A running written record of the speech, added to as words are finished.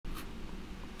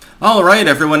All right,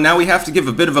 everyone, now we have to give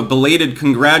a bit of a belated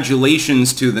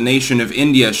congratulations to the nation of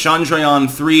India.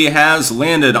 Chandrayaan-3 has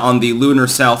landed on the lunar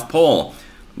South Pole.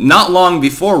 Not long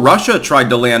before, Russia tried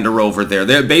to land a rover there.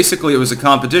 Basically, it was a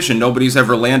competition. Nobody's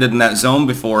ever landed in that zone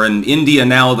before, and India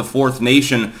now the fourth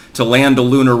nation to land a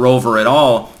lunar rover at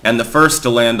all, and the first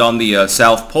to land on the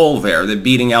South Pole there. They're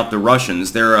beating out the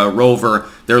Russians. Their rover,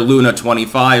 their Luna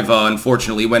 25,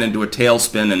 unfortunately went into a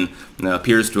tailspin and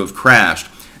appears to have crashed.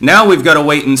 Now we've got to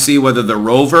wait and see whether the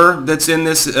rover that's in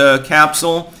this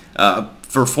capsule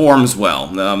performs well,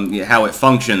 how it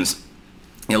functions.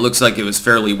 It looks like it was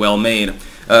fairly well made.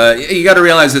 You got to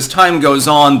realize as time goes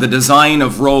on, the design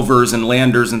of rovers and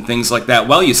landers and things like that,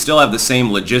 well, you still have the same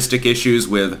logistic issues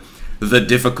with the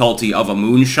difficulty of a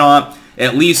moonshot.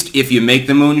 At least if you make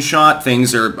the moonshot,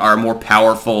 things are more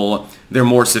powerful, they're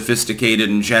more sophisticated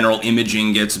in general,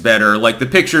 imaging gets better. Like the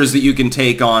pictures that you can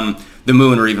take on the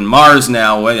moon or even Mars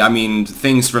now, I mean,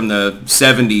 things from the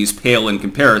 70s pale in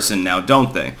comparison now,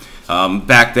 don't they?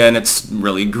 Back then it's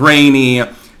really grainy,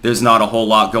 there's not a whole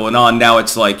lot going on. Now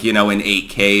it's like, you know, in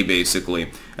 8K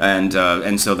basically,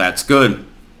 and so that's good.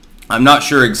 I'm not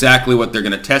sure exactly what they're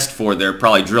going to test for. They're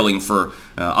probably drilling for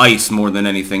ice more than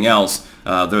anything else.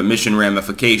 The mission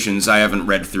ramifications, I haven't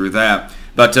read through that.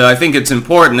 But I think it's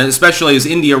important, especially as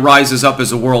India rises up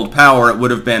as a world power. It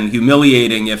would have been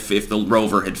humiliating if the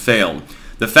rover had failed.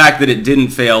 The fact that it didn't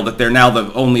fail, that they're now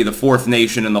only the fourth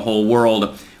nation in the whole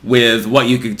world with what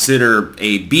you could consider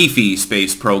a beefy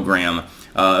space program.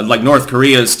 Like North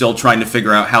Korea is still trying to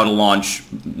figure out how to launch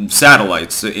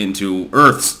satellites into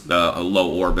Earth's low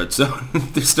orbit, so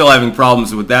they're still having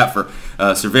problems with that for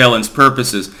surveillance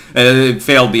purposes. It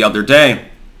failed the other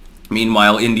day.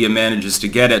 Meanwhile, India manages to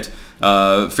get it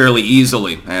fairly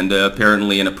easily and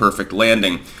apparently in a perfect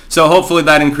landing. So hopefully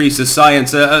that increases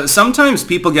science. Sometimes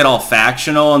people get all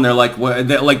factional and they're like,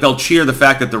 they'll cheer the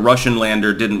fact that the Russian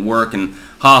lander didn't work and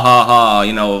ha ha ha,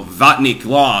 you know, Vatnik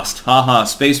lost, ha ha,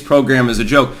 space program is a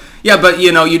joke. Yeah, but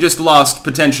you know, you just lost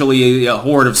potentially a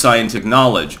horde of scientific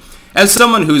knowledge. As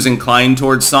someone who's inclined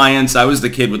towards science, I was the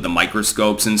kid with the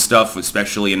microscopes and stuff,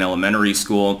 especially in elementary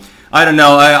school. I don't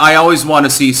know, I always want to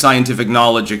see scientific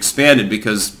knowledge expanded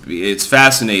because it's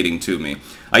fascinating to me.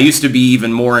 I used to be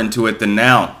even more into it than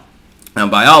now. Now,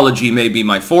 biology may be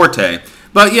my forte,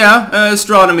 but yeah,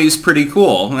 astronomy is pretty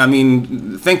cool. I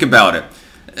mean, think about it.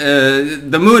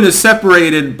 The moon is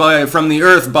separated from the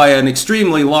Earth by an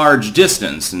extremely large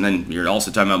distance, and then you're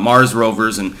also talking about Mars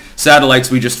rovers and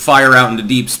satellites we just fire out into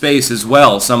deep space as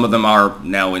well. Some of them are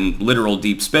now in literal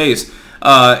deep space.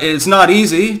 It's not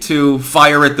easy to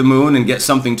fire at the moon and get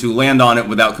something to land on it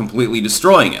without completely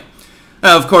destroying it.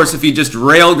 Of course, if you just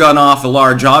railgun off a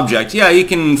large object, yeah, you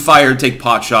can take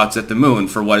pot shots at the moon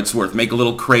for what it's worth. Make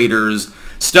little craters,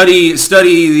 study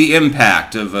the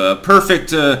impact of a perfect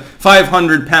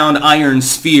 500-pound iron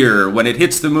sphere when it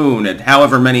hits the moon at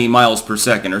however many miles per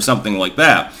second or something like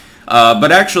that.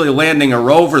 But actually landing a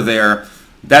rover there,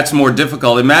 that's more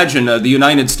difficult. Imagine the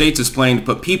United States is planning to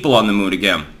put people on the moon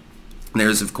again.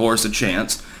 There's, of course, a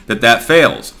chance that that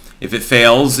fails. If it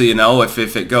fails, you know, if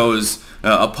it goes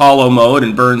Apollo mode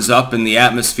and burns up in the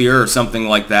atmosphere or something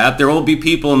like that, there will be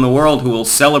people in the world who will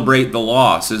celebrate the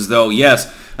loss as though,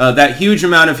 yes, that huge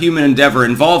amount of human endeavor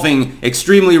involving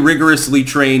extremely rigorously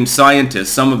trained scientists,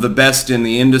 some of the best in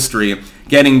the industry,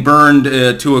 getting burned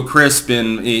to a crisp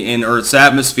in Earth's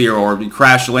atmosphere or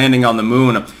crash landing on the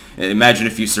moon. Imagine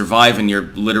if you survive and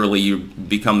you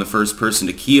become the first person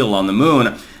to keel on the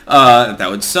moon. That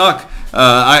would suck.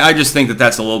 I just think that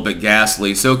that's a little bit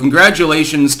ghastly. So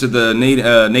congratulations to the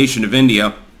nation of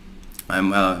India.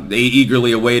 I'm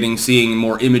eagerly awaiting seeing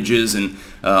more images and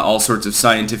all sorts of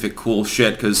scientific cool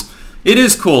shit, because it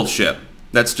is cool shit.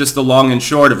 That's just the long and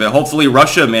short of it. Hopefully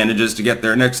Russia manages to get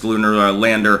their next lunar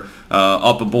lander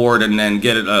up aboard and then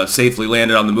get it safely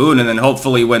landed on the moon. And then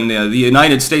hopefully when the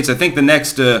United States, I think the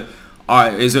next, the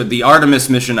Artemis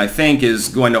mission, I think, is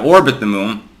going to orbit the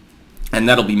moon. And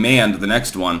that'll be manned, the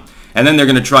next one. And then they're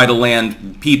going to try to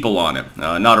land people on it.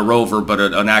 Not a rover, but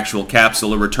an actual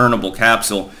capsule, a returnable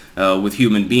capsule with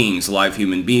human beings, live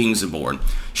human beings aboard.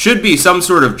 Should be some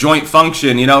sort of joint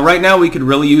function. You know, right now we could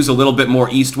really use a little bit more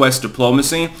East-West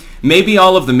diplomacy. Maybe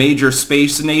all of the major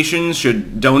space nations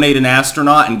should donate an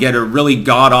astronaut and get a really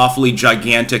god-awfully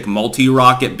gigantic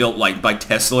multi-rocket built like by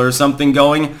Tesla or something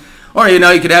going. Or, you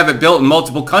know, you could have it built in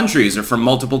multiple countries or from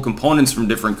multiple components from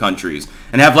different countries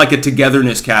and have like a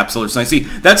togetherness capsule or something.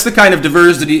 See, that's the kind of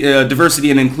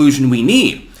diversity and inclusion we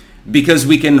need, because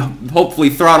we can hopefully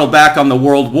throttle back on the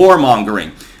world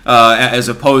warmongering as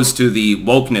opposed to the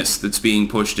wokeness that's being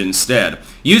pushed instead.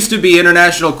 Used to be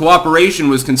international cooperation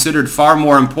was considered far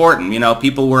more important. You know,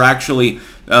 people were actually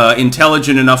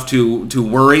intelligent enough to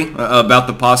worry about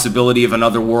the possibility of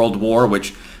another world war,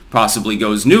 which possibly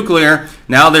goes nuclear.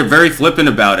 Now they're very flippant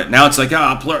about it. Now it's like,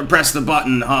 press the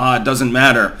button, it doesn't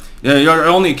matter. You're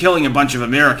only killing a bunch of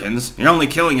Americans. You're only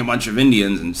killing a bunch of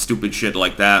Indians and stupid shit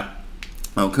like that.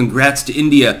 Oh, congrats to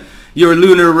India. Your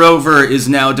lunar rover is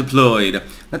now deployed.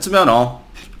 That's about all.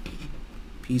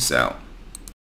 Peace out.